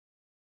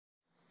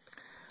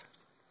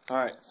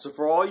Alright, so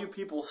for all you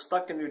people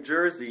stuck in New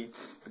Jersey,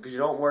 because you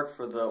don't work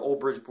for the Old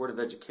Bridge Board of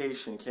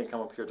Education, you can't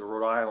come up here to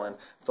Rhode Island,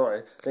 I thought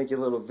I'd make you a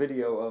little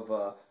video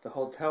of the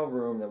hotel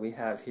room that we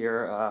have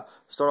here.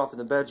 Start off in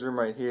the bedroom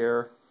right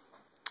here.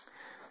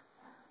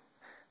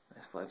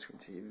 Nice flat screen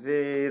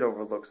TV, it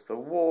overlooks the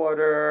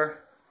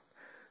water.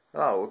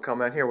 Oh, we'll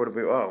come out here, what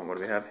do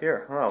we have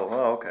here?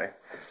 Oh, okay.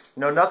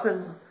 You know,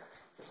 nothing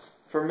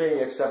for me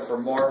except for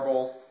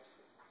marble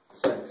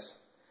sinks.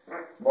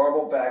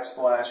 Marble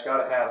backsplash,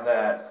 gotta have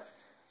that.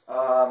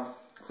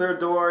 Clear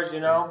doors,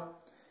 you know.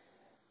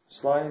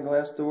 Sliding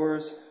glass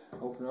doors,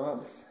 open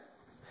up.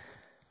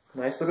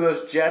 Nice, look at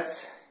those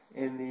jets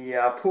in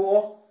the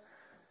pool.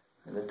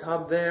 In the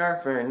tub there,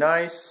 very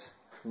nice.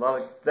 A lot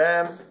of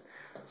them.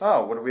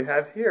 Oh, what do we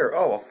have here?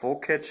 Oh, a full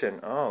kitchen.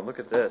 Oh, look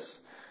at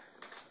this.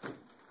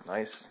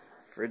 Nice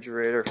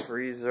refrigerator,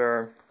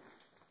 freezer.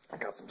 I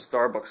got some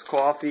Starbucks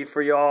coffee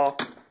for y'all.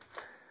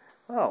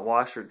 Oh,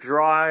 washer,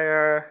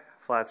 dryer.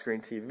 Flat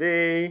screen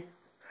TV.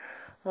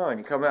 Oh, and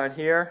you come out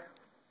here,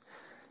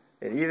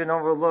 it even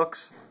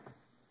overlooks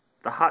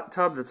the hot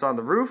tub that's on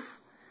the roof.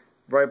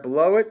 Right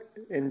below it,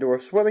 indoor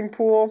swimming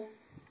pool,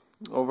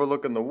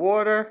 overlooking the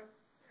water.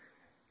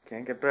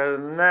 Can't get better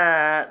than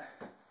that.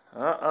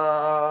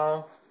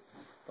 Uh-oh.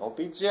 Don't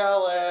be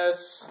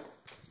jealous.